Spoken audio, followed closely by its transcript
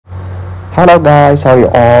Hello guys, how are you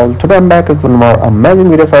all? Today I'm back with one more amazing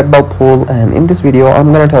video for Ball Pool, and in this video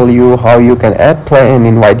I'm gonna tell you how you can add, play and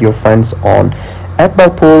invite your friends on Ball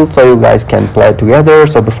Pool so you guys can play together.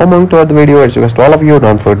 So before moving toward the video, it's request to all of you,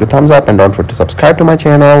 don't forget to thumbs up and don't forget to subscribe to my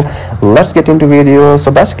channel. Let's get into video. So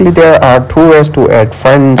basically there are two ways to add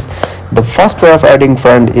friends. The first way of adding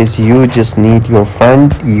friend is you just need your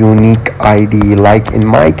friend unique ID. Like in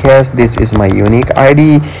my case, this is my unique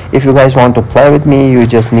ID. If you guys want to play with me, you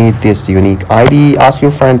just need this unique ID. Ask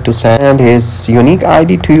your friend to send his unique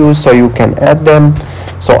ID to you so you can add them.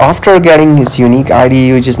 So after getting his unique ID,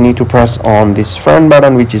 you just need to press on this friend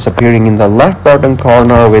button, which is appearing in the left bottom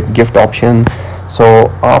corner with gift option. So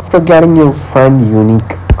after getting your friend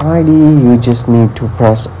unique ID, you just need to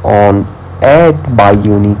press on add by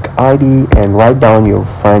unique ID and write down your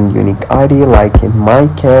friend unique ID. Like in my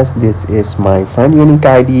case, this is my friend unique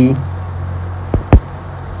ID,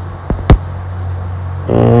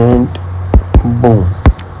 and boom,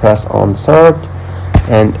 press on search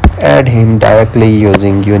and add him directly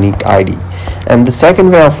using unique ID. And the second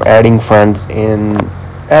way of adding friends in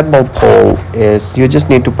Ball Pool is you just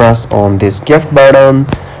need to press on this gift button,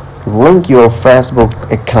 link your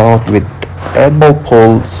Facebook account with Ball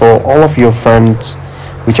Pool, so all of your friends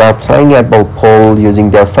which are playing Ball Pool using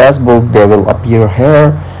their Facebook, they will appear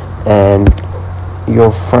here and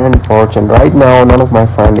your friend porch. And right now none of my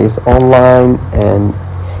friend is online, and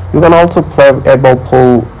you can also play Ball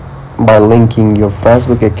Pool by linking your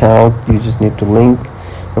Facebook account. You just need to link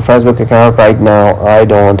your Facebook account. Right now I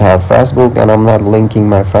don't have Facebook and I'm not linking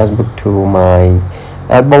my Facebook to my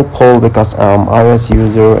Ball Pool because I'm iOS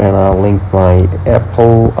user, and I'll link my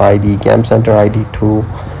Apple ID, Game Center ID to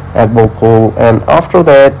Ball Pool. And after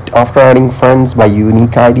that, after adding friends by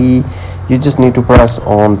unique ID, you just need to press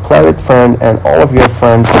on play with friend, and all of your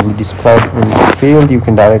friends will be displayed in the field. You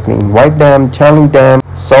can directly invite them, challenge them.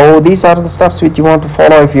 So these are the steps which you want to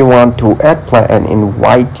follow if you want to add, play and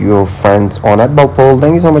invite your friends on Ball Pool.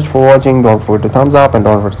 Thank you so much for watching. Don't forget to thumbs up and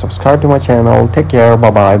don't forget to subscribe to my channel. Take care.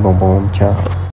 Bye bye. Boom boom. Ciao.